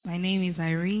name is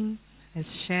Irene, as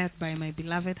shared by my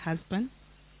beloved husband,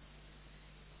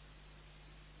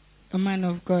 a man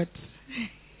of God.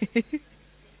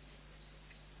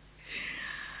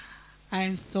 I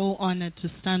am so honored to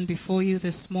stand before you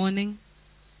this morning.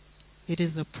 It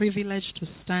is a privilege to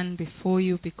stand before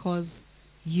you because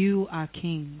you are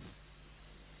kings.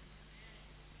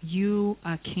 You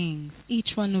are kings.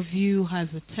 Each one of you has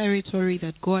a territory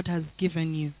that God has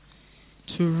given you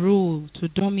to rule, to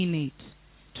dominate,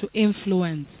 to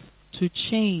influence, to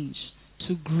change,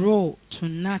 to grow, to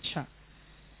nurture.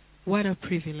 What a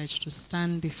privilege to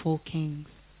stand before kings.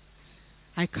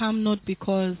 I come not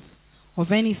because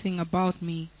of anything about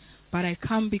me, but I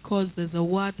come because there's a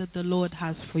word that the Lord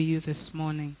has for you this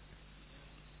morning.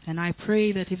 And I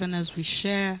pray that even as we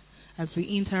share, as we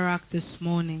interact this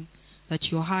morning, that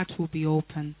your heart will be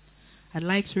open. I'd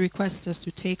like to request us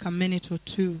to take a minute or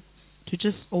two to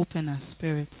just open our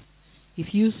spirits.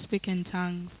 If you speak in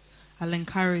tongues, I'll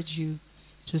encourage you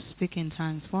to speak in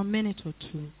tongues for a minute or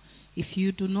two. If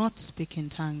you do not speak in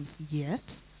tongues yet,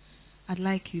 I'd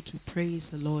like you to praise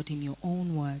the Lord in your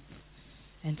own words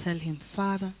and tell him,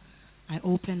 Father, I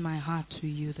open my heart to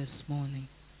you this morning.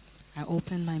 I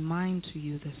open my mind to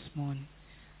you this morning.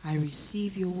 I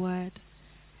receive your word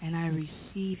and I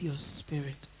receive your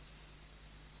spirit.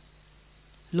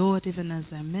 Lord, even as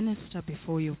I minister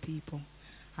before your people,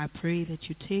 I pray that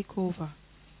you take over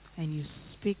and you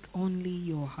speak only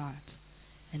your heart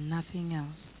and nothing else.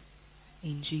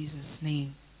 In Jesus'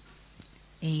 name.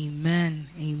 Amen.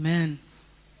 Amen.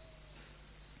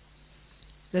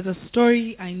 There's a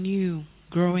story I knew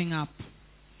growing up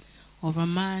of a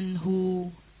man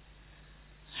who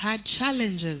had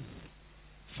challenges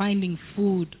finding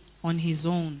food on his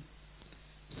own.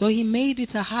 So he made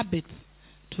it a habit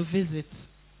to visit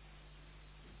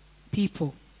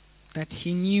people that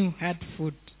he knew had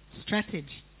food. Strategy.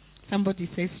 Somebody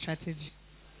say strategy.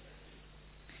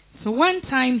 So one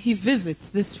time he visits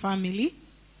this family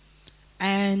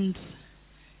and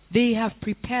they have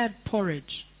prepared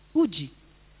porridge, uji.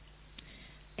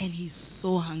 And he's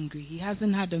so hungry. He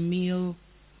hasn't had a meal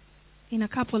in a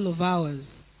couple of hours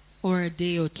or a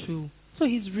day or two. So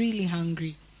he's really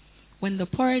hungry. When the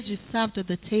porridge is served at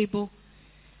the table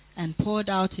and poured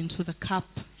out into the cup,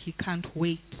 he can't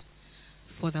wait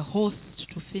for the host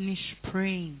to finish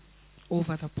praying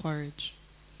over the porridge.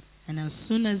 And as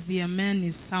soon as the amen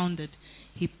is sounded,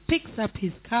 he picks up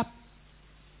his cup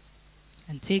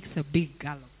and takes a big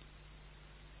gallop.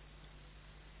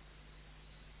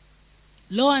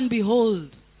 Lo and behold,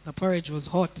 the porridge was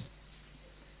hot.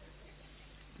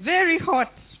 Very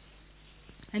hot.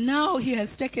 And now he has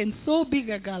taken so big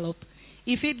a gallop,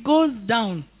 if it goes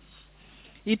down,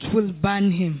 it will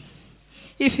burn him.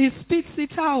 If he spits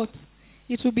it out,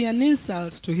 it will be an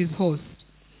insult to his host.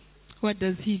 What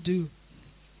does he do?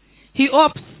 He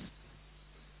opts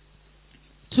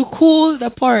to cool the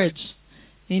porridge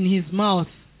in his mouth.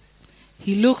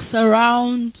 He looks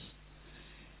around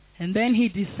and then he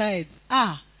decides,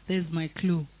 there's my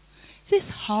clue. This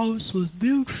house was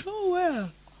built so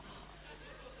well.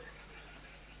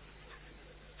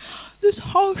 This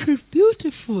house is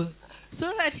beautiful,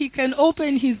 so that he can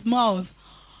open his mouth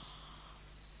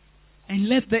and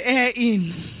let the air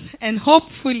in, and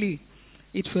hopefully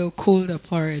it will cool the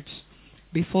porridge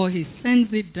before he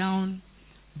sends it down,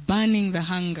 burning the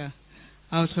hunger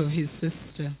out of his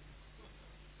sister.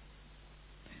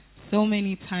 So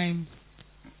many times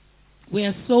we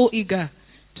are so eager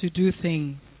to do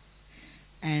things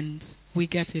and we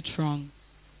get it wrong.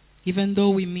 Even though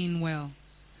we mean well,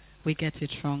 we get it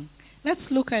wrong. Let's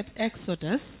look at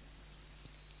Exodus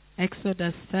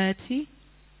 30.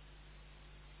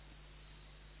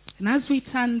 And as we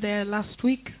turn there, last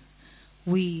week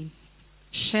we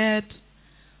shared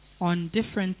on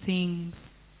different things,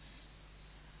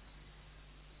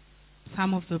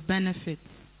 some of the benefits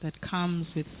that comes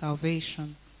with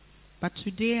salvation. But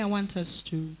today I want us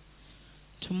to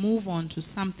move on to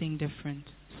something different,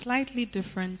 slightly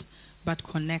different but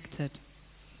connected.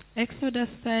 Exodus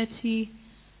 30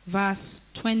 verse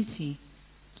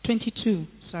 22.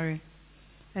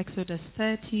 Exodus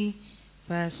 30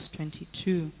 verse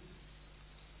 22.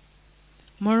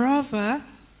 Moreover,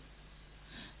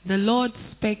 the Lord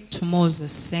spake to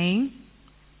Moses, saying,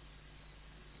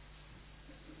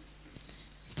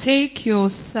 Take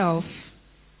yourself.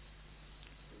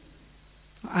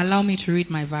 Allow me to read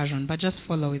my version, but just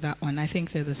follow with that one. I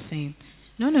think they're the same.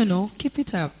 No. Keep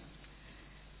it up.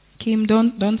 Kim,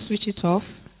 don't switch it off.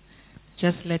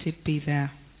 Just let it be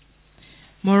there.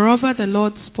 Moreover, the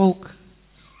Lord spoke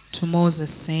to Moses,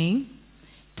 saying,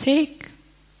 Take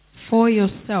for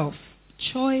yourself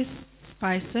choice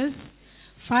spices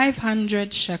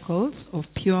 500 shekels of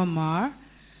pure myrrh,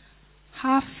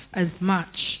 half as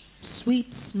much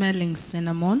sweet-smelling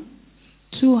cinnamon,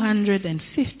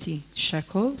 250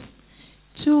 shekels,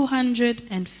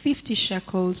 250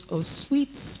 shekels of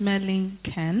sweet-smelling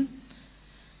cane,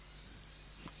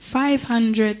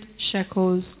 500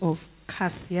 shekels of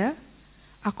cassia,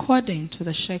 according to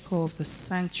the shekel of the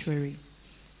sanctuary,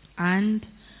 and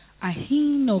a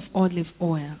hin of olive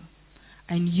oil,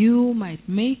 and you might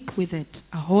make with it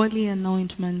a holy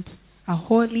anointing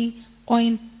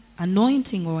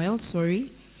oil,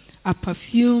 a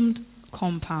perfumed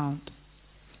compound.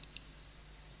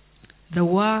 The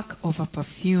work of a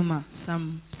perfumer.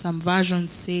 Some versions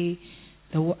say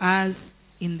as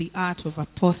in the art of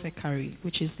apothecary,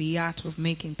 which is the art of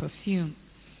making perfume.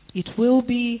 It will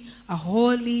be a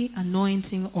holy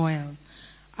anointing oil,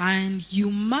 and you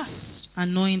must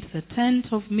anoint the tent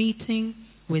of meeting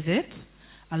with it,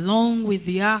 along with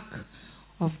the ark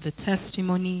of the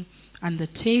testimony, and the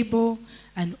table,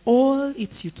 and all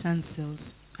its utensils,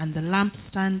 and the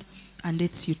lampstand and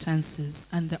its utensils,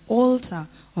 and the altar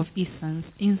of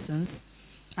incense,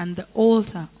 and the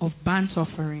altar of burnt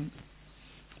offerings,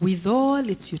 with all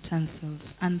its utensils,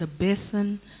 and the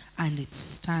basin and its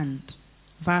stand.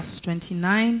 Verse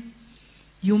 29,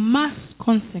 you must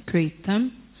consecrate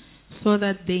them so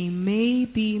that they may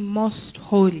be most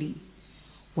holy.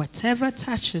 Whatever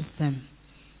touches them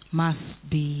must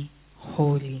be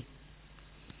holy.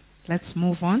 Let's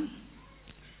move on.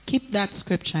 Keep that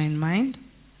scripture in mind.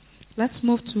 Let's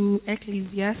move to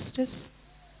Ecclesiastes.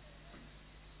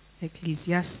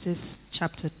 Ecclesiastes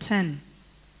chapter 10.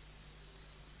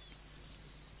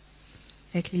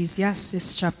 Ecclesiastes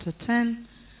chapter 10,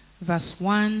 verse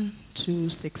 1 to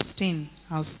 16.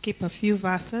 I'll skip a few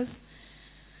verses.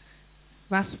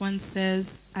 Verse 1 says,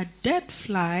 a dead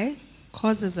fly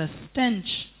causes a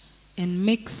stench in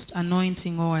mixed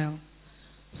anointing oil.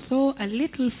 So a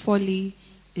little folly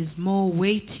is more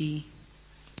weighty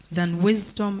than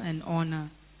wisdom and honor.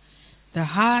 The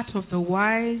heart of the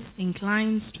wise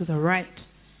inclines to the right,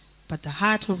 but the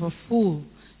heart of a fool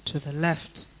to the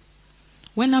left.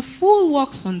 When a fool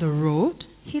walks on the road,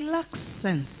 he lacks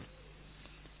sense,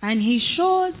 and he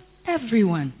shows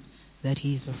everyone that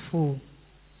he is a fool.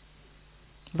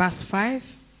 Verse 5,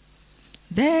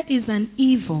 there is an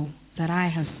evil that I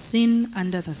have seen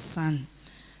under the sun,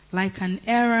 like an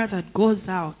error that goes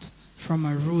out from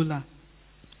a ruler.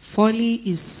 Folly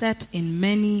is set in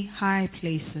many high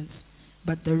places,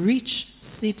 but the rich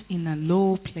sit in a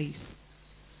low place.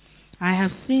 I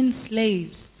have seen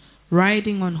slaves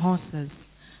riding on horses,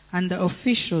 and the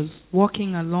officials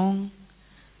walking along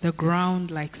the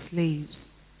ground like slaves.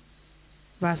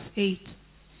 Verse 8,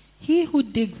 he who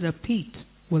digs a pit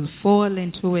will fall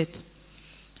into it,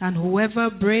 and whoever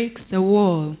breaks the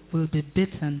wall will be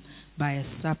bitten by a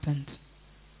serpent.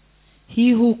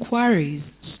 He who quarries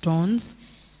stones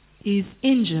is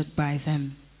injured by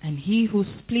them, and he who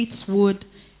splits wood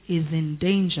is in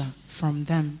danger from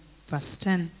them. Verse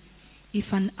 10, if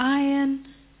an iron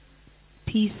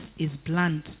piece is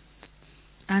blunt,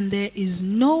 and there is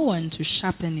no one to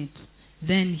sharpen it,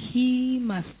 then he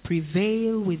must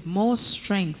prevail with more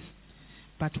strength,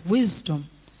 but wisdom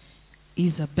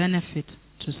is a benefit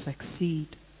to succeed.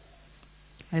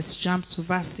 Let's jump to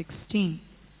verse 16.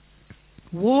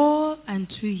 Woe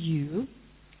unto you,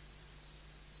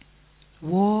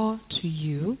 O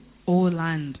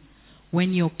land,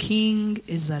 when your king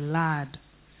is a lad,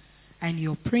 and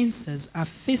your princes are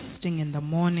feasting in the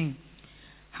morning.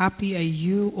 Happy are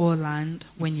you, O land,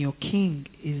 when your king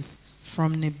is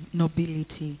from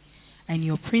nobility, and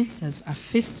your princes are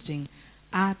feasting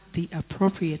at the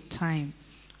appropriate time,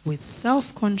 with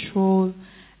self-control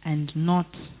and not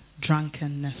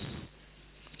drunkenness.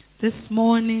 This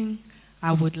morning,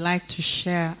 I would like to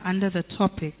share under the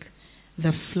topic,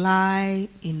 the fly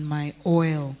in my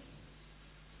oil.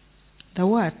 The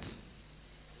what?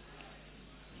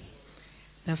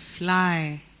 The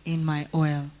fly in my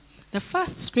oil. The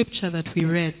first scripture that we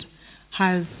read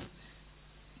has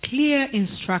clear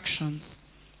instructions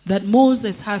that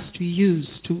Moses has to use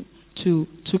to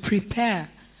prepare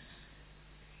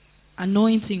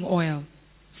anointing oil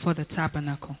for the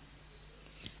tabernacle.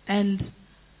 And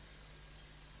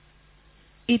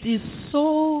it is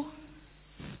so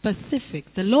specific.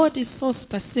 The Lord is so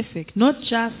specific, not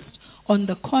just on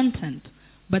the content,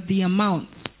 but the amount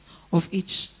of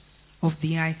each of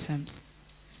the items.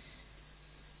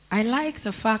 I like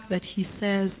the fact that he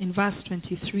says in verse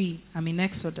 23,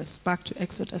 Exodus, back to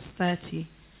Exodus 30,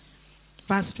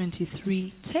 verse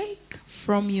 23, take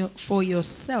for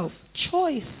yourself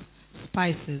choice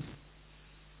spices,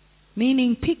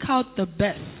 meaning pick out the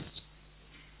best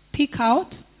Pick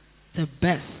out the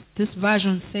best. This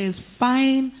version says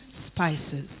fine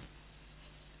spices.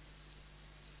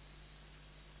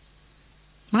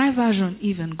 My version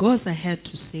even goes ahead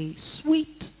to say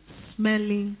sweet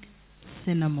smelling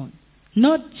cinnamon.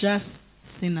 Not just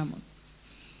cinnamon.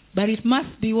 But it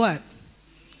must be what?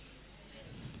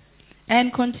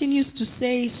 And continues to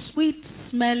say sweet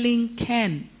smelling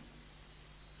can.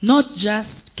 Not just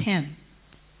can.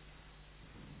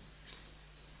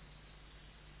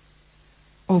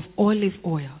 Of olive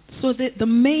oil. So the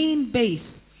main base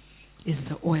is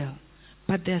the oil.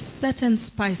 But there are certain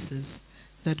spices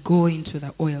that go into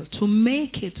the oil to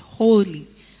make it holy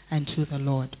unto the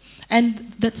Lord.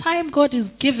 And the time God is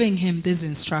giving him these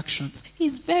instructions,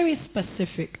 he's very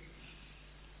specific.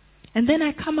 And then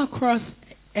I come across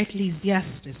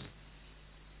Ecclesiastes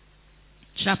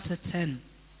chapter 10.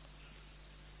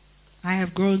 I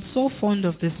have grown so fond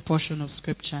of this portion of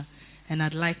scripture, and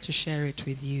I'd like to share it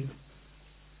with you.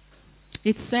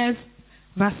 It says,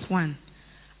 verse 1,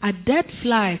 a dead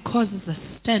fly causes a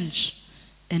stench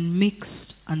and mixed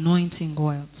anointing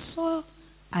oil. So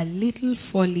a little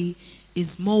folly is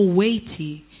more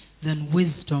weighty than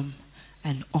wisdom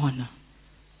and honor.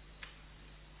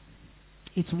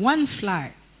 It's one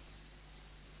fly.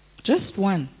 Just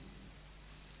one.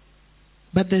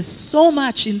 But there's so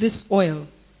much in this oil,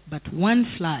 but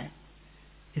one fly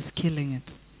is killing it.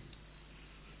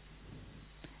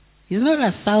 It's not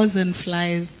 1,000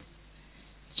 flies,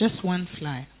 just one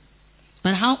fly.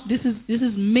 But how this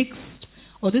is mixed,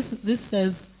 or this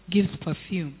says gives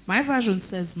perfume. My version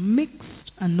says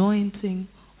mixed anointing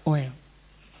oil.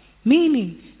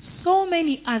 Meaning so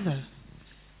many other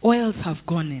oils have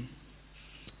gone in.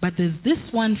 But there's this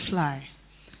one fly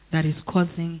that is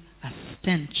causing a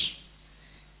stench.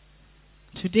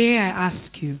 Today I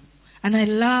ask you, and I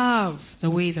love the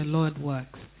way the Lord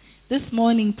works. This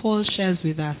morning Paul shares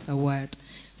with us a word,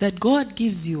 that God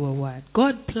gives you a word.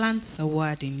 God plants a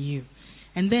word in you.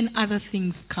 And then other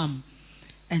things come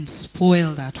and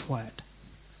spoil that word.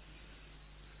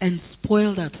 And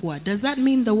spoil that word. Does that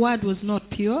mean the word was not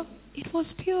pure? It was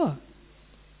pure.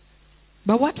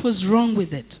 But what was wrong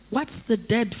with it? What's the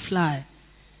dead fly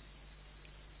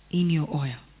in your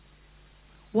oil?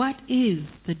 What is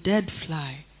the dead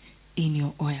fly in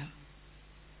your oil?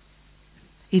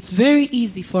 It's very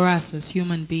easy for us as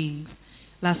human beings,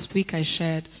 last week I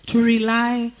shared, to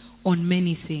rely on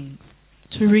many things.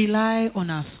 To rely on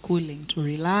our schooling, to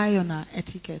rely on our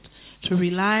etiquette, to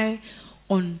rely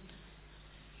on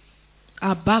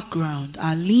our background,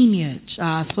 our lineage,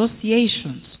 our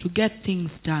associations to get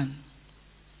things done.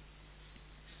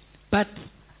 But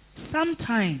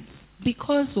sometimes,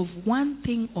 because of one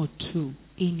thing or two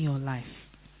in your life,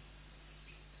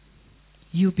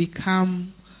 you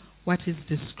become what is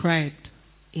described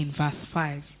in verse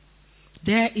 5.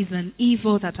 There is an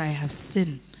evil that I have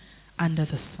seen under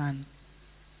the sun,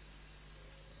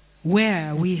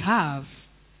 where we have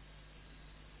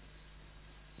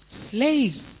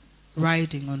slaves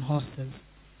riding on horses.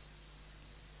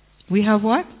 We have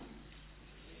what?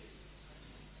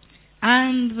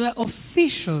 And the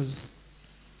officials.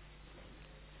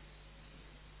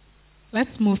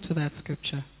 Let's move to that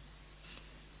scripture.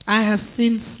 I have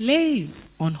seen slaves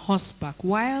on horseback,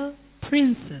 while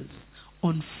princes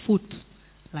on foot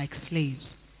like slaves.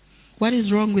 What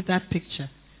is wrong with that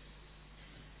picture?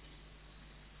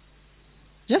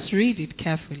 Just read it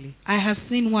carefully. I have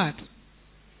seen what?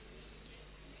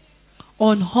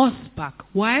 On horseback,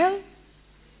 while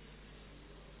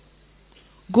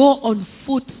go on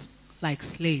foot like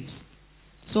slaves.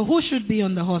 So who should be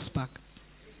on the horseback?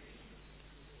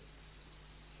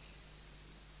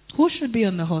 Who should be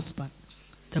on the horseback?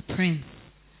 The prince,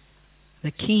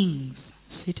 the kings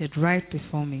seated right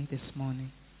before me this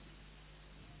morning.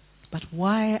 But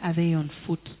why are they on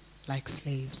foot like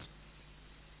slaves?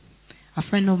 A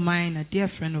friend of mine, a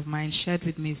dear friend of mine, shared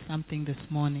with me something this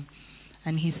morning.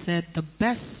 And he said,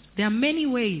 there are many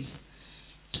ways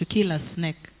to kill a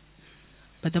snake.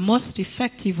 But the most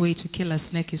effective way to kill a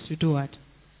snake is to do what?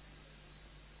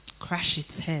 Crush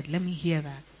its head. Let me hear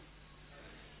that.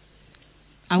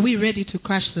 Are we ready to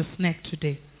crush the snake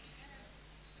today?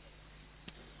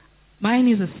 Mine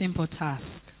is a simple task.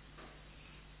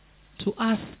 To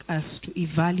ask us to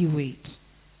evaluate.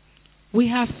 We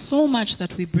have so much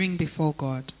that we bring before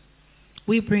God.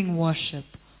 We bring worship.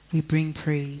 We bring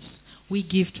praise. We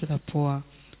give to the poor.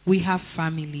 We have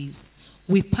families.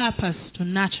 We purpose to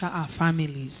nurture our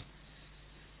families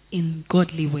in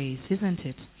godly ways, isn't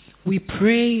it? We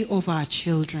pray over our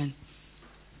children.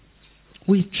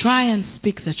 We try and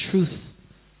speak the truth.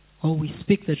 Or we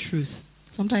speak the truth.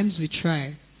 Sometimes we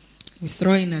try. We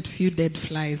throw in a few dead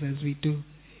flies as we do.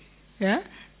 Yeah?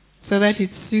 So that it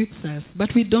suits us.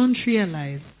 But we don't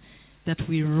realize that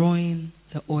we ruin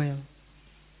the oil.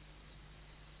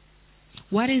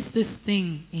 What is this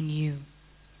thing in you?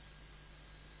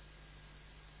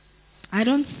 I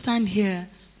don't stand here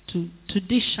to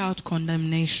dish out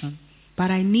condemnation, but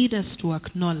I need us to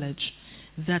acknowledge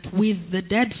that with the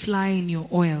dead fly in your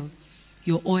oil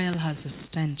has a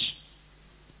stench.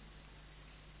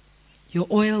 Your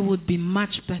oil would be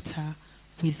much better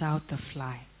without the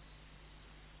fly.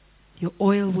 Your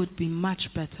oil would be much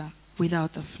better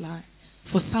without the fly.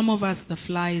 For some of us, the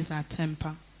fly is our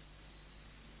temper.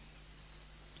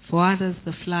 For others,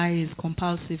 the fly is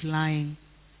compulsive lying.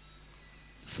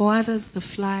 For others, the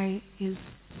fly is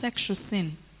sexual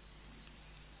sin.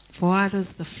 For others,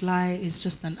 the fly is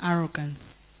just an arrogance.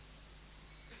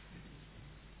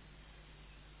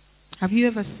 Have you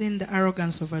ever seen the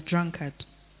arrogance of a drunkard?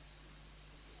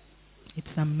 It's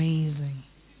amazing.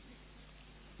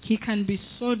 He can be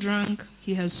so drunk,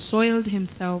 he has soiled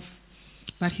himself,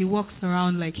 but he walks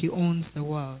around like he owns the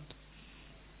world.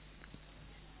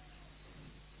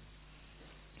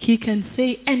 He can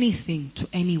say anything to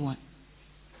anyone.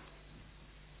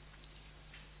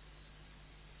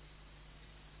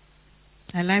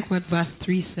 I like what verse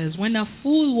 3 says. When a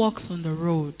fool walks on the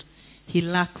road, he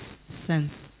lacks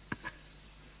sense.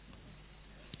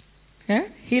 Okay?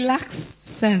 He lacks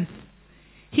sense.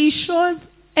 He shows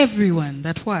everyone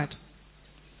that what?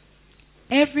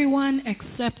 Everyone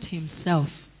except himself.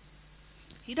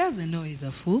 He doesn't know he's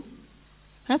a fool.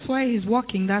 That's why he's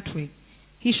walking that way.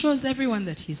 He shows everyone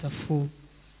that he's a fool.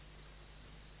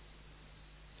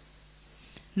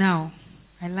 Now,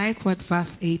 I like what verse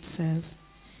 8 says.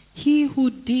 He who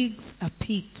digs a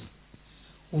pit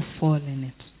will fall in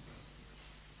it.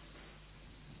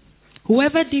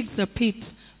 Whoever digs a pit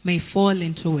may fall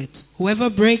into it. Whoever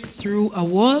breaks through a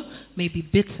wall may be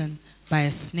bitten by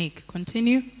a snake.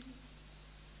 Continue.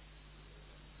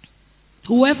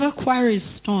 Whoever quarries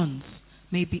stones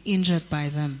may be injured by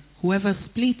them. Whoever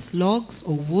splits logs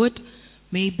or wood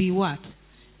may be what?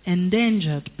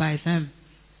 Endangered by them.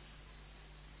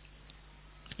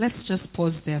 Let's just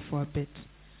pause there for a bit.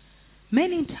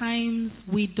 Many times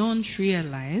we don't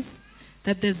realize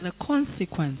that there's a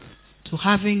consequence to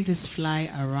having this fly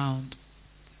around.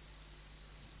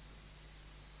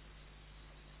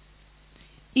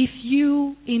 If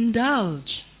you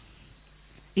indulge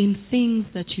in things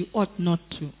that you ought not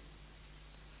to,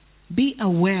 be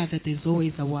aware that there's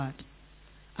always a what?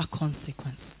 A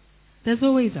consequence. There's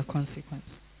always a consequence.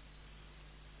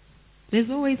 There's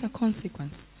always a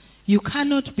consequence. You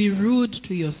cannot be rude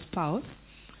to your spouse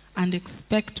and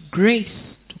expect grace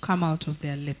to come out of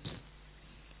their lips.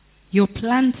 You're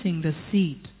planting the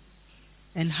seed,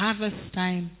 and harvest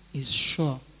time is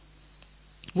sure.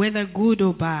 Whether good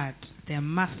or bad, there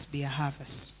must be a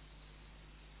harvest.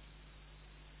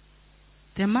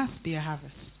 There must be a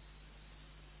harvest.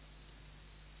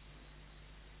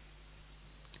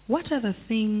 What are the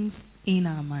things in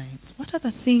our minds? What are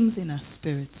the things in our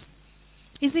spirits?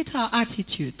 Is it our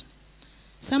attitude?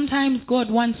 Sometimes God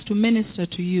wants to minister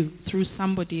to you through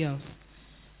somebody else.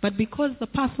 But because the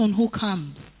person who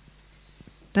comes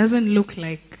doesn't look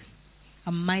like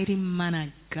a mighty man of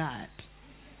God,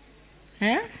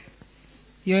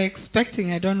 you're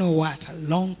expecting, I don't know what, a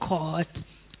long coat,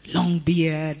 long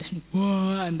beard,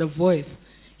 and the voice.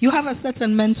 You have a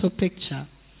certain mental picture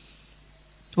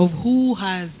of who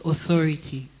has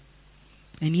authority.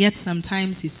 And yet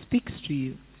sometimes he speaks to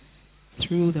you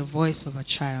through the voice of a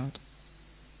child.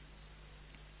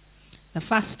 The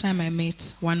first time I met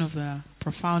one of the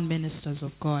profound ministers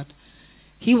of God,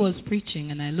 he was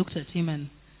preaching and I looked at him and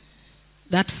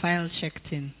that file checked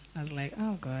in. I was like,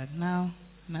 oh God, now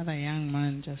another young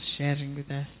man just sharing with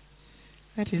us.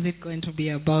 What is it going to be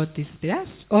about this? That's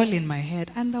all in my head.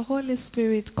 And the Holy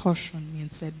Spirit cautioned me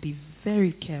and said, be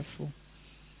very careful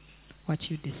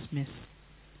what you dismiss.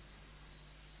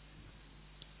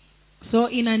 So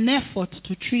in an effort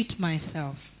to treat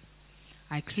myself,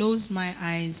 I closed my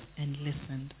eyes and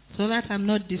listened so that I'm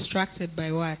not distracted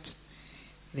by what?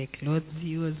 The clothes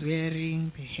he was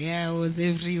wearing, the hair was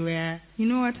everywhere. You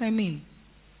know what I mean?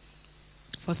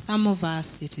 For some of us,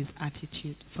 it is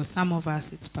attitude. For some of us,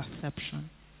 it's perception.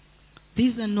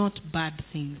 These are not bad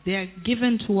things. They are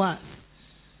given to us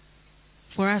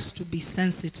for us to be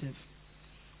sensitive.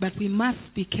 But we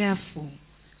must be careful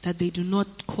that they do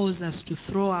not cause us to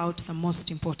throw out the most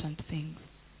important things.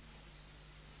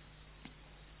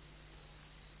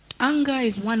 Anger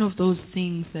is one of those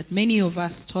things that many of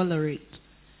us tolerate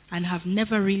and have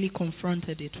never really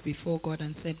confronted it before God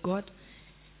and said, God,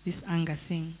 this anger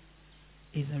thing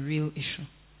is a real issue.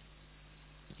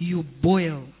 You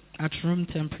boil at room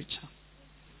temperature.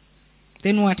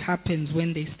 Then what happens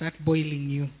when they start boiling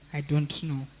you? I don't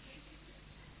know.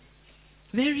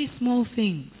 Very small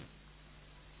things.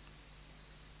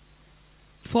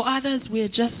 For others, we're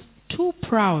just too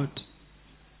proud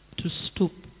to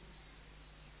stoop,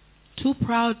 too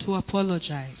proud to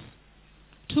apologize,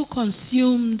 too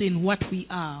consumed in what we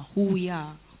are, who we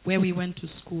are, where we went to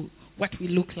school, what we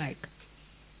look like,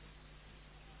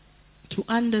 to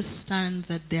understand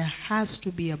that there has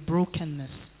to be a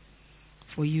brokenness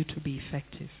for you to be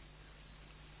effective.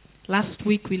 Last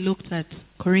week we looked at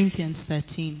Corinthians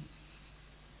 13,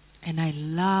 and I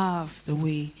love the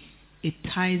way it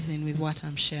ties in with what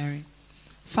I'm sharing.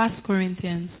 1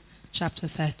 Corinthians chapter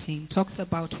 13 talks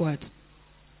about what?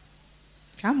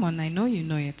 Come on, I know you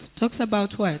know it. Talks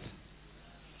about what?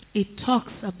 It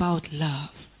talks about love.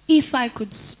 If I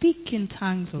could speak in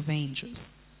tongues of angels,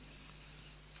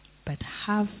 but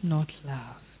have not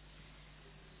love,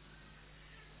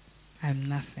 I'm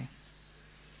nothing.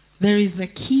 There is a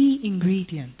key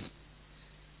ingredient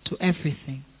to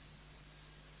everything.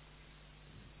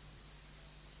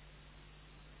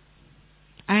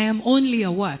 I am only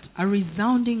a what? A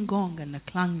resounding gong and a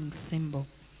clanging cymbal.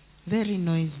 Very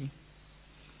noisy.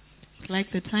 It's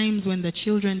like the times when the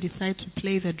children decide to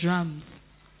play the drums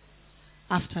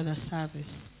after the service.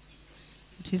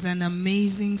 It is an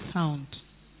amazing sound.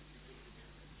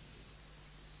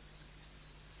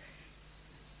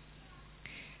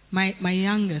 My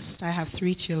youngest, I have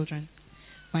 3 children.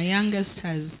 My youngest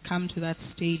has come to that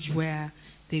stage where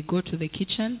they go to the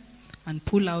kitchen and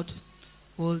pull out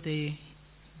all the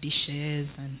dishes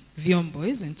and vyombo,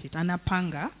 isn't it? And a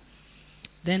panga.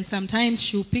 Then sometimes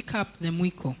she'll pick up the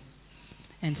mwiko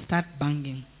and start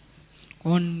banging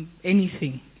on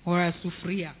anything, or a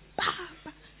sufria.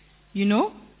 You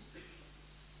know?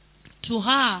 To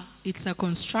her, it's a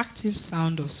constructive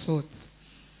sound of sorts.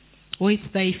 Or it's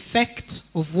the effect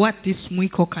of what this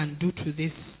mwiko can do to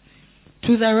this.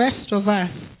 To the rest of us,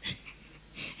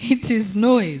 it is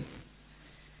noise.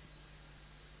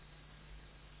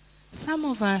 Some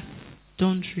of us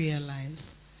don't realize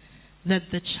that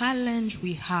the challenge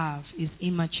we have is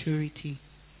immaturity.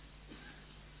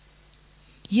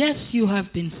 Yes, you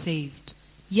have been saved.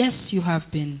 Yes, you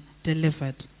have been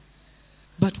delivered.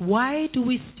 But why do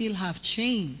we still have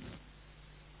chains?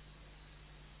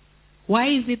 Why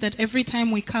is it that every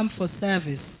time we come for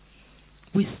service,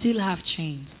 we still have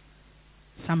chains?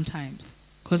 Sometimes.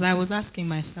 Because I was asking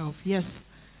myself, yes,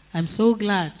 I'm so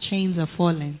glad chains are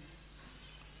falling.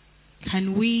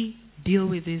 Can we deal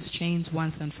with these chains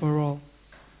once and for all?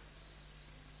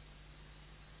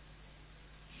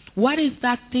 What is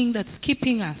that thing that's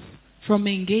keeping us from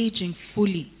engaging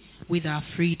fully with our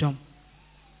freedom?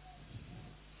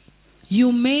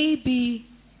 You may be...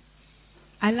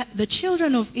 the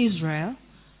children of Israel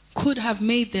could have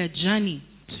made their journey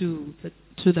to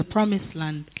the promised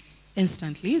land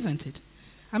instantly, isn't it?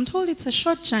 I'm told it's a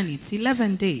short journey. It's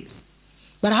 11 days.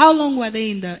 But how long were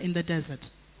they in the desert?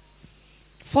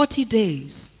 40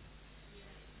 days.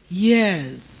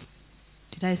 Years.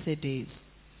 Did I say days?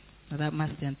 No, that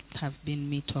must have been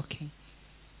me talking.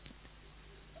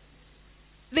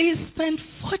 They spent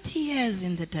 40 years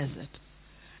in the desert.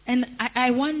 And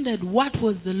I wondered, what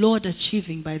was the Lord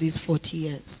achieving by these 40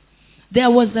 years? There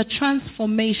was a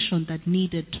transformation that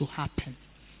needed to happen.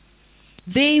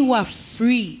 They were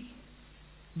free,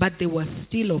 but they were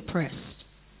still oppressed.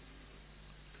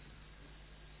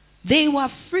 They were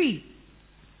free.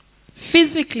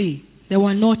 Physically, there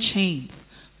were no chains,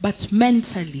 but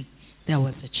mentally, there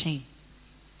was a chain.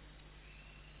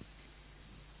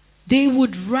 They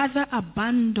would rather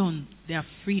abandon their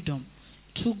freedom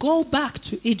to go back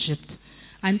to Egypt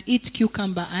and eat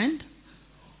cucumber and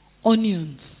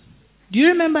onions. Do you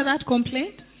remember that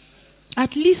complaint?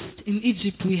 At least in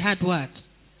Egypt we had what?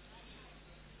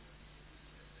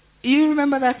 You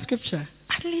remember that scripture?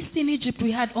 At least in Egypt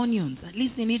we had onions. At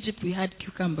least in Egypt we had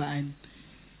cucumber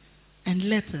and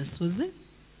lettuce, was it?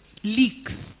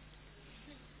 Leeks.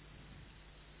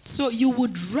 So you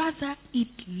would rather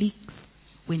eat leeks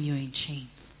when you're in chains.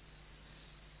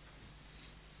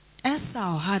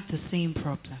 Esau had the same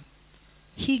problem.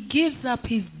 He gives up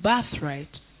his birthright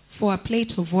for a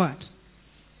plate of what?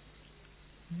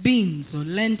 Beans or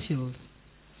lentils.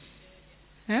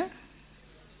 Eh?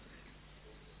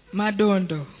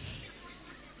 Madondo.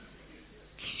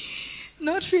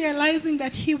 Not realizing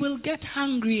that he will get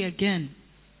hungry again.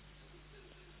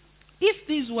 If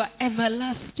these were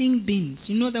everlasting beans,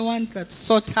 you know, the ones that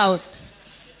sort out,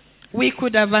 we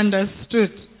could have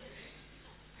understood.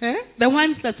 Eh? The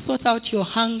ones that sort out your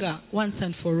hunger once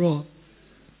and for all.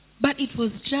 But it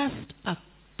was just a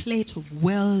plate of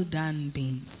well-done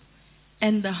beans.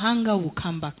 and the hunger will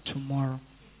come back tomorrow.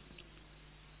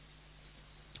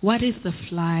 What is the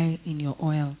fly in your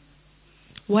oil?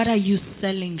 What are you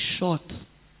selling short?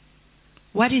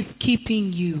 What is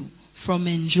keeping you from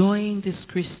enjoying this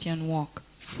Christian walk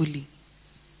fully?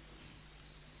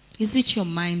 Is it your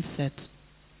mindset?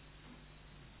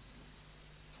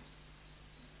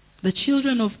 The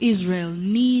children of Israel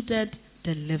needed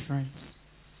deliverance,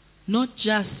 not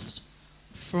just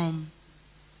from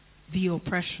the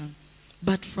oppression,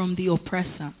 but from the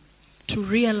oppressor, to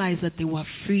realize that they were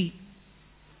free.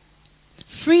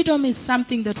 Freedom is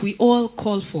something that we all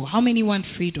call for. How many want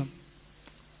freedom?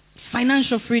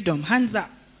 Financial freedom, hands up.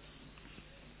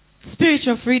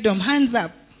 Spiritual freedom, hands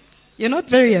up. You're not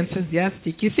very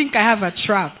enthusiastic. You think I have a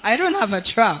trap. I don't have a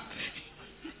trap.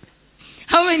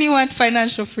 How many want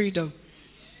financial freedom?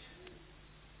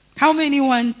 How many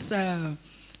want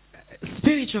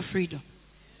spiritual freedom?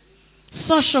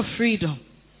 Social freedom.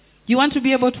 You want to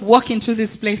be able to walk into this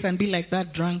place and be like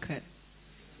that drunkard.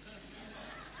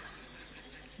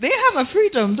 They have a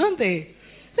freedom, don't they?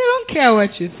 They don't care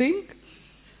what you think.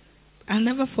 I'll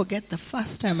never forget the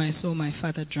first time I saw my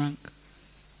father drunk.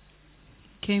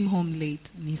 Came home late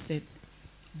and he said,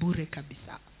 Bure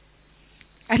kabisa.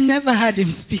 I never heard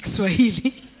him speak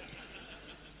Swahili.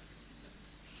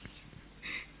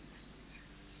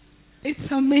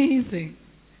 It's amazing.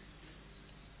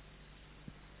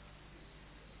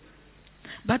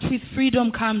 But with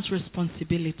freedom comes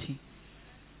responsibility.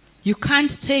 You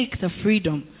can't take the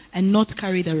freedom and not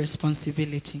carry the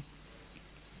responsibility.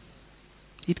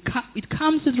 It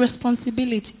comes with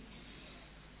responsibility.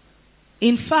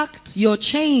 In fact, your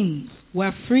chains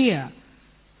were freer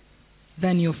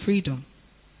than your freedom.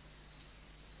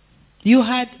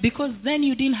 Because then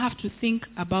you didn't have to think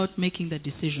about making the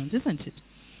decisions, isn't it?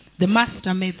 The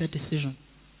master made the decision.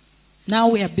 Now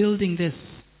we are building this.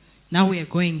 Now we are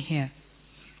going here.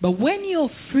 But when you're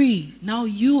free, now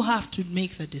you have to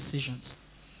make the decisions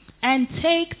and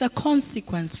take the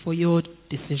consequence for your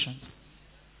decisions.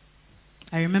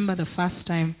 I remember the first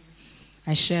time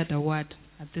I shared the word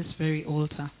at this very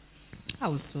altar. I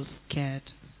was so scared.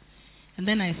 And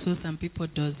then I saw some people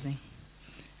dozing.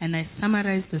 And I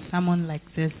summarized the sermon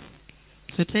like this.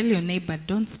 So tell your neighbor,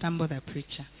 don't stumble the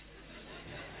preacher.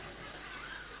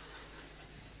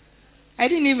 I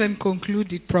didn't even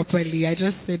conclude it properly. I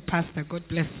just said, Pastor, God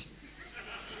bless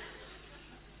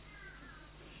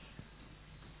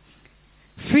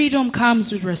you. Freedom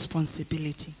comes with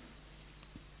responsibility.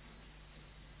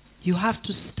 You have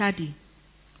to study.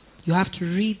 You have to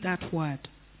read that word.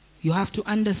 You have to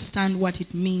understand what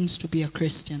it means to be a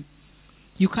Christian.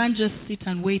 You can't just sit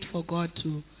and wait for God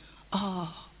to,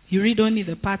 you read only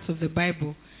the parts of the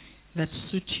Bible that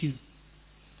suit you.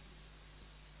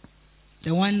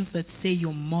 The ones that say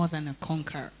you're more than a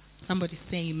conqueror. Somebody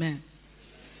say amen.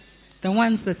 The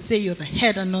ones that say you're the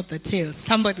head and not the tail.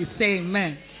 Somebody say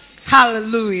amen.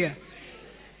 Hallelujah.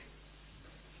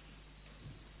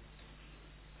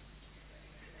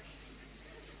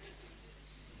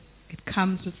 It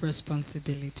comes with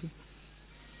responsibility.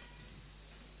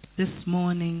 This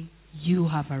morning, you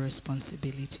have a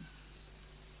responsibility.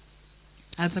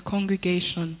 As a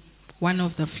congregation, one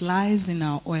of the flies in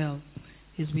our oil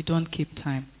is we don't keep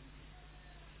time.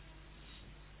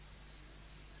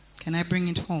 Can I bring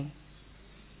it home?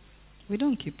 We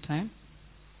don't keep time.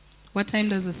 What time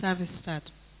does the service start?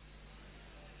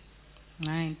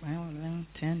 9, 11,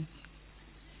 10.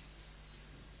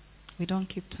 We don't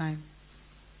keep time.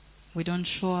 We don't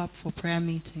show up for prayer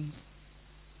meetings.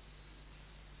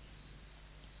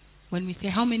 When we say,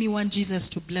 how many want Jesus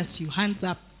to bless you? Hands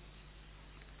up.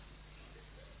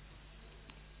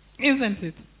 Isn't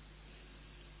it?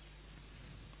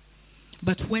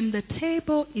 But when the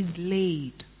table is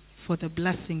laid for the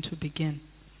blessing to begin,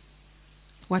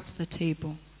 what's the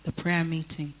table? The prayer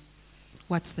meeting.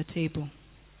 What's the table?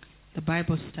 The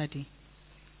Bible study.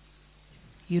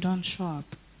 You don't show up.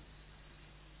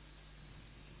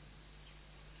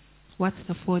 What's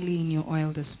the folly in your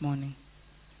oil this morning?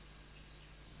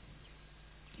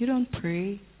 You don't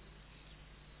pray.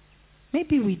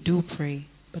 Maybe we do pray,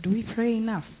 but do we pray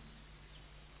enough?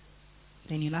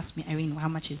 Then you'll ask me, Irene, how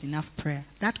much is enough prayer?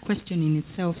 That question in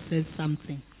itself says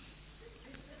something.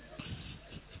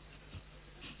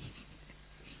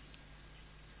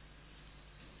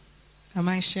 Am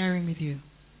I sharing with you?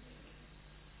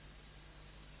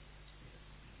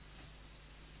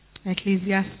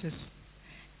 Ecclesiastes,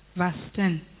 verse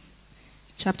 10.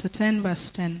 Chapter 10, verse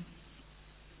 10.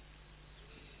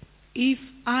 If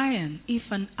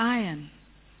an iron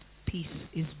piece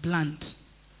is blunt,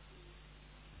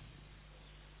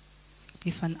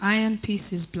 if an iron piece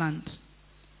is blunt,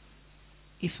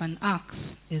 if an axe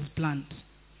is blunt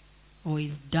or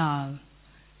is dull,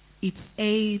 its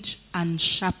edge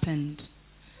unsharpened,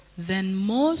 then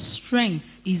more strength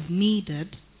is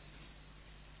needed,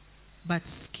 but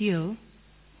skill.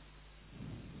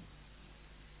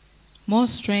 More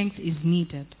strength is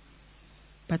needed,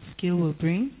 but skill will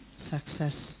bring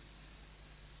success.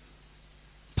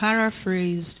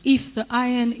 Paraphrased, if the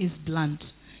iron is blunt,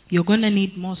 you're going to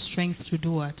need more strength to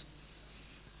do what?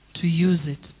 To use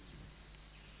it.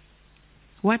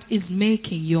 What is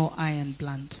making your iron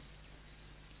blunt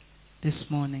this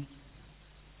morning?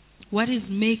 What is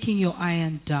making your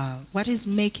iron dull? What is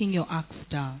making your axe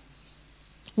dull?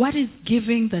 What is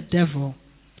giving the devil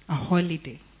a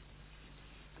holiday?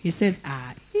 He says,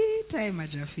 time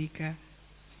ajafika.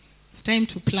 It's time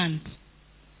to plant.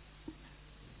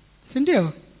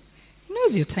 Sindio, he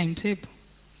knows your timetable.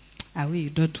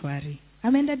 Don't worry.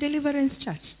 I'm in the deliverance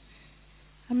church.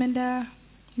 I'm in the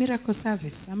miracle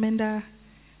service. I'm in the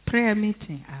prayer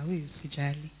meeting.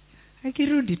 Sijali.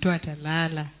 Akirudi tu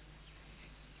atalala.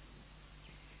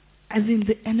 As in,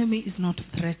 the enemy is not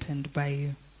threatened by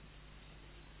you.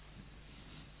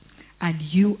 And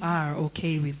you are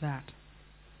okay with that.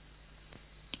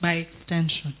 By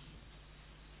extension.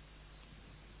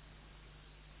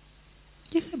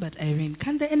 You say, but Irene,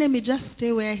 can the enemy just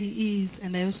stay where he is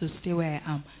and I also stay where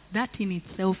I am? That in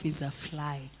itself is a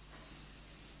fly.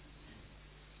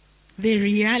 The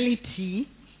reality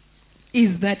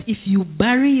is that if you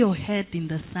bury your head in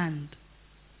the sand,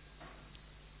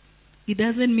 it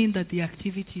doesn't mean that the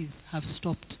activities have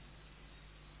stopped.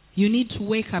 You need to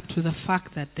wake up to the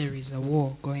fact that there is a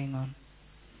war going on.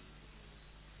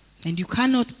 And you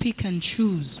cannot pick and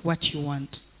choose what you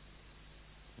want.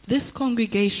 This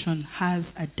congregation has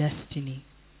a destiny.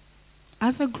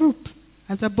 As a group,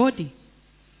 as a body.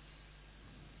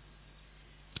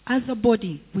 As a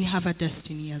body, we have a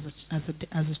destiny as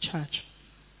a church.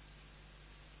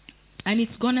 And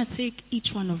it's going to take each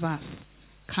one of us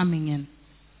coming in.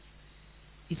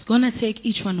 It's going to take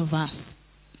each one of us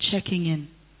checking in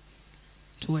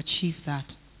to achieve that.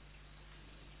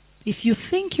 If you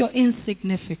think you're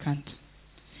insignificant,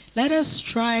 let us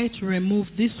try to remove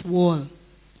this wall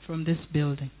from this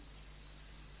building.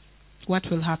 What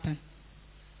will happen?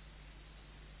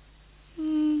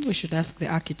 We should ask the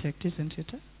architect, isn't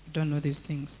it? We don't know these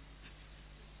things.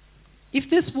 If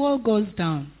this wall goes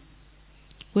down,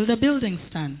 will the building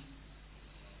stand?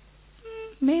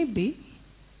 Maybe.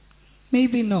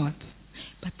 Maybe not.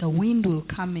 But the wind will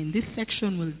come in. This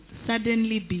section will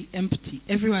suddenly be empty.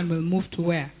 Everyone will move to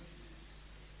where?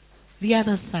 The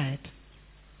other side.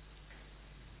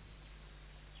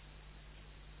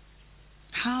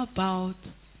 How about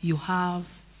you have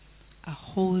a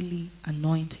holy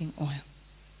anointing oil?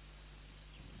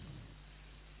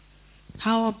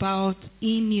 How about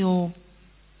in your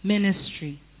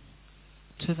ministry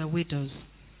to the widows?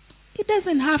 It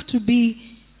doesn't have to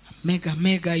be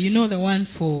mega. You know the one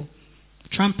for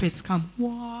trumpets come,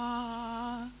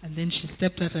 wah, and then she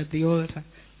stepped out at the altar.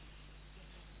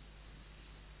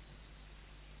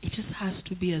 It just has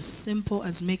to be as simple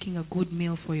as making a good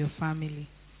meal for your family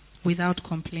without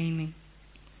complaining.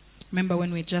 Remember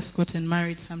when we just gotten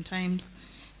married, sometimes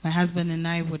my husband and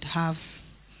I would have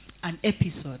an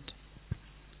episode.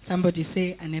 Somebody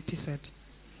say an episode.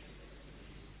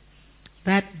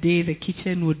 That day the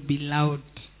kitchen would be loud.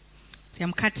 See,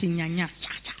 I'm cutting nyanya.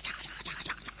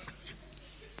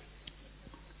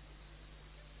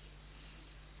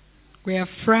 We are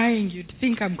frying. You'd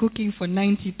think I'm cooking for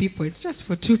 90 people. It's just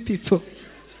for 2 people.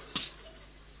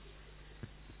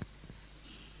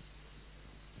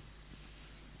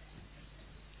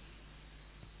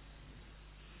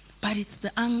 But it's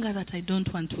the anger that I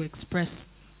don't want to express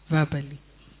verbally.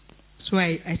 So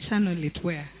I channel it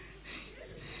where?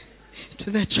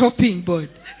 To the chopping board.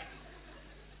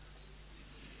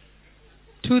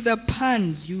 To the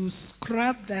pan. You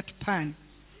scrub that pan.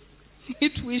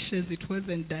 It wishes it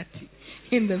wasn't dirty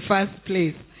in the first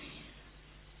place.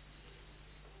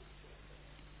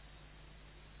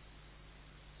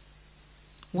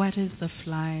 What is the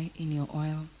fly in your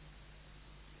oil?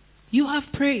 You have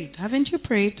prayed. Haven't you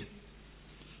prayed?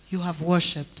 You have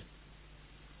worshipped.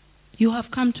 You have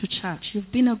come to church.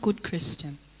 You've been a good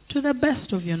Christian to the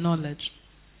best of your knowledge.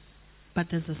 But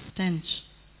there's a stench.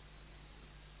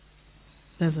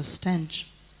 There's a stench.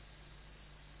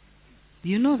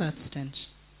 You know that stench.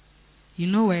 You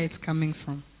know where it's coming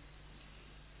from.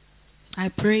 I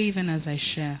pray even as I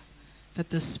share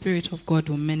that the Spirit of God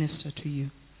will minister to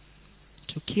you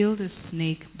to kill the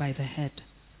snake by the head.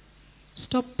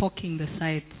 Stop poking the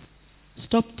sides.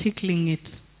 Stop tickling it.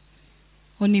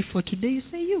 Only for today you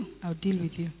say, I'll deal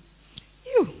with you.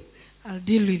 I'll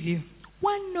deal with you.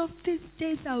 One of these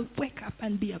days I'll wake up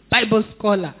and be a Bible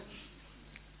scholar.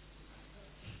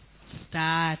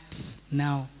 Start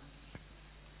now.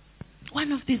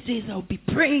 One of these days I'll be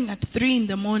praying at 3 in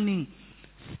the morning.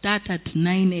 Start at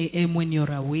 9 a.m. when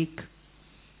you're awake.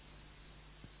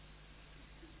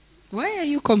 Why are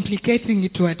you complicating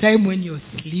it to a time when you're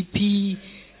sleepy?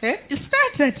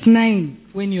 Start at 9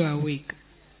 when you're awake.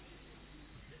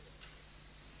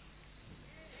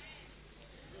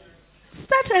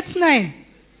 Start at 9.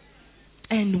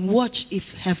 And watch if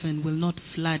heaven will not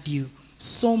flood you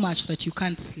so much that you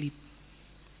can't sleep.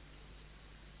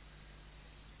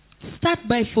 Start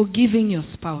by forgiving your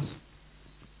spouse.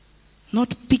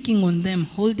 Not picking on them,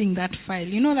 holding that file.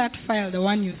 You know that file, the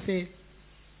one you say,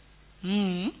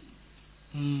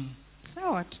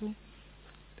 sour too.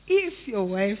 If your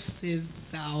wife says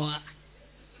sour,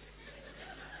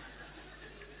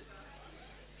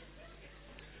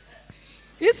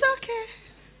 it's okay.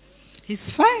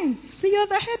 It's fine. See, you're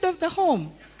the head of the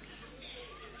home.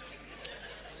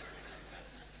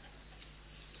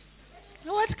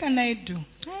 What can I do?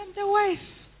 I am the wife.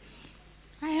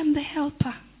 I am the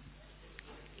helper.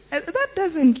 That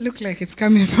doesn't look like it's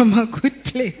coming from a good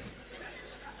place.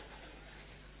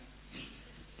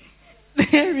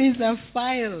 There is a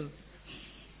file.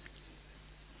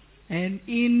 And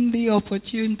in the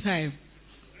opportune time,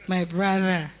 my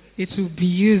brother, it will be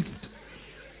used.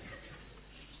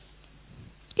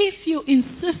 If you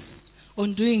insist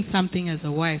on doing something as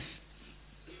a wife,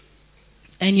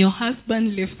 and your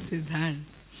husband lifts his hands,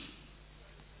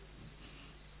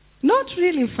 not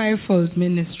really fivefold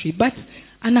ministry, but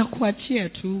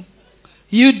anakuachia too.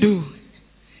 You do.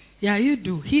 Yeah, you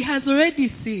do. He has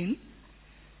already seen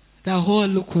the whole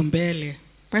lukumbele.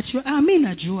 But you,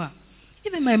 najua.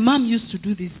 Even my mom used to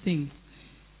do these things.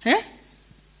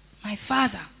 My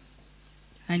father.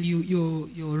 And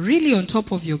you're really on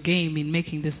top of your game in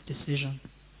making this decision.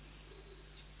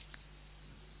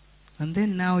 And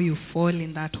then now you fall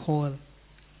in that hole.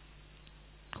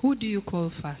 Who do you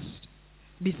call first?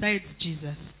 Besides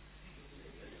Jesus.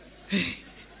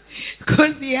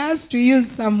 Because he has to use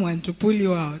someone to pull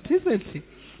you out, isn't he?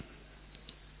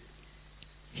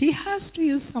 He has to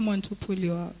use someone to pull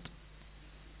you out.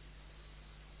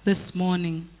 This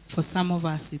morning, for some of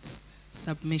us, it's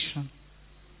submission.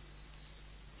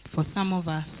 For some of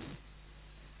us,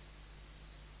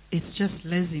 it's just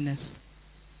laziness.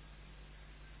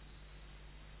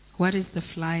 What is the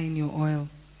fly in your oil?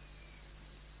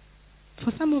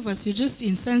 For some of us, you're just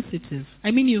insensitive.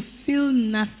 You feel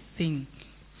nothing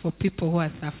for people who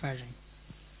are suffering.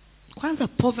 Kwanza,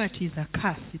 poverty is a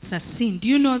curse. It's a sin. Do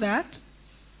you know that?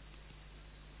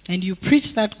 And you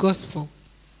preach that gospel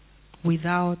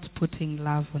without putting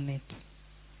love on it.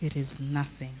 It is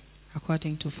nothing,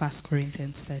 according to 1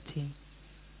 Corinthians 13.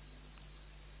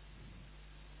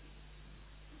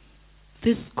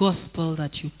 This gospel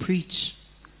that you preach,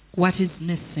 what is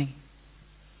missing?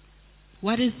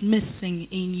 What is missing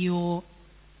in your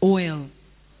oil?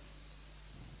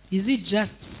 Is it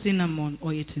just cinnamon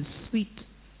or it is sweet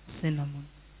cinnamon?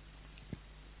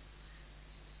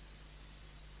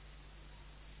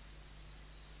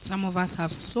 Some of us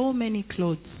have so many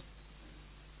clothes,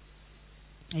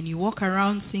 and you walk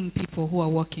around seeing people who are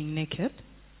walking naked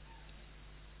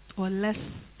or less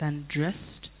than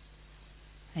dressed,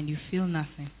 and you feel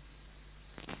nothing.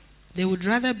 They would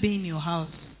rather be in your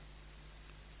house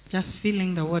just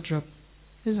filling the wardrobe,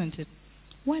 isn't it?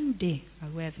 One day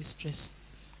I'll wear this dress.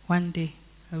 One day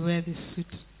I'll wear this suit.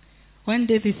 One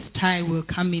day this tie will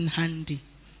come in handy.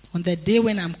 On the day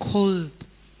when I'm cold,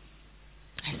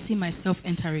 I see myself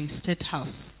entering State House.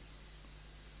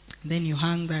 Then you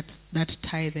hang that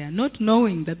tie there, not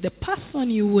knowing that the person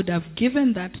you would have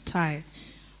given that tie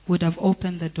would have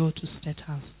opened the door to State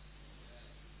House.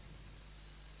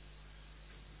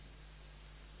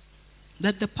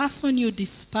 That the person you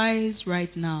despise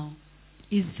right now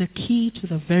is the key to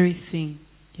the very thing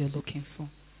you're looking for.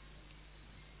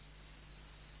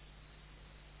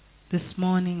 This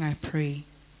morning I pray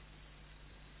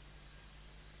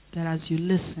that as you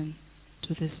listen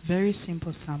to this very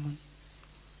simple sermon,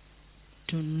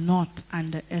 do not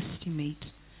underestimate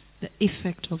the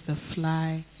effect of the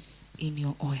fly in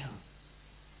your oil.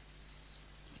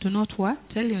 Do not what?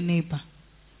 Tell your neighbor.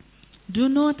 Do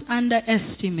not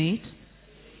underestimate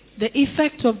the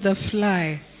effect of the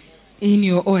fly in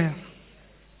your oil.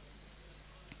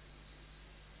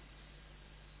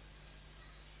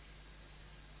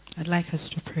 I'd like us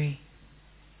to pray.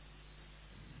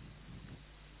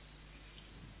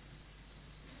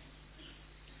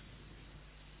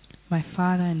 My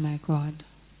Father and my God,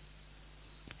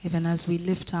 even as we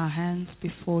lift our hands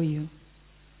before you,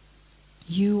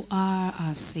 You are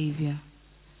our Savior.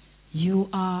 You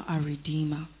are our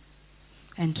Redeemer.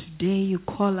 And today you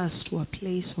call us to a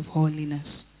place of holiness.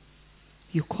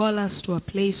 You call us to a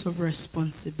place of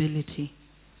responsibility.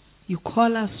 You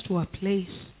call us to a place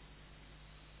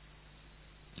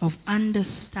of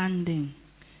understanding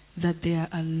that there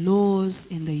are laws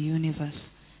in the universe.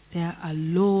 There are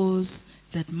laws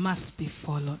that must be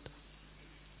followed.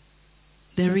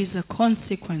 There is a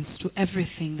consequence to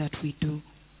everything that we do.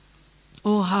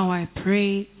 Oh, how I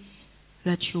pray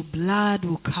that your blood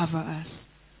will cover us,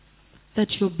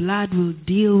 that your blood will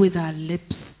deal with our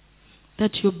lips,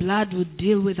 that your blood will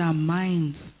deal with our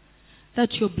minds,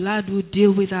 that your blood will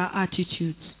deal with our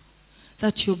attitudes,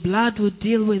 that your blood will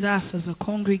deal with us as a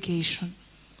congregation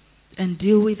and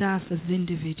deal with us as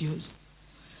individuals.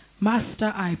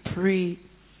 Master, I pray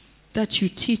that you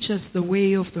teach us the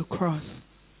way of the cross,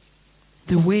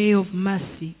 the way of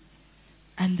mercy,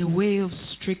 and the way of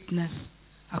strictness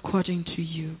according to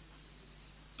you.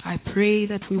 I pray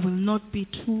that we will not be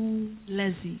too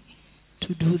lazy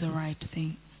to do the right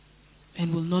thing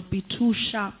and will not be too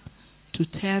sharp to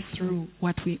tear through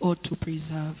what we ought to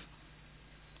preserve.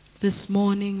 This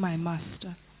morning, my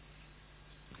Master,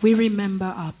 we remember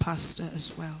our pastor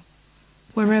as well.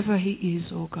 Wherever he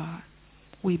is, O God,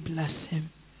 we bless him.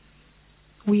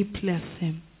 We bless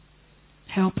him.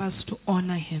 Help us to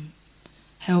honor him.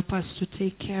 Help us to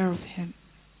take care of him.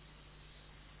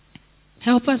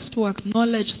 Help us to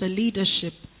acknowledge the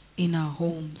leadership in our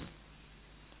homes.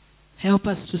 Help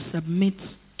us to submit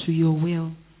to your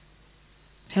will.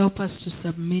 Help us to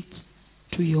submit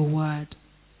to your word.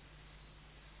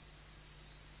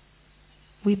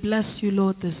 We bless you,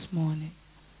 Lord, this morning.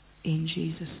 In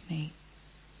Jesus' name.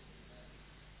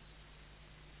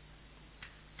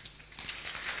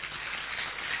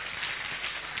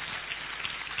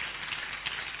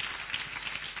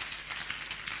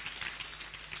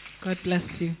 God bless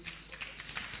you.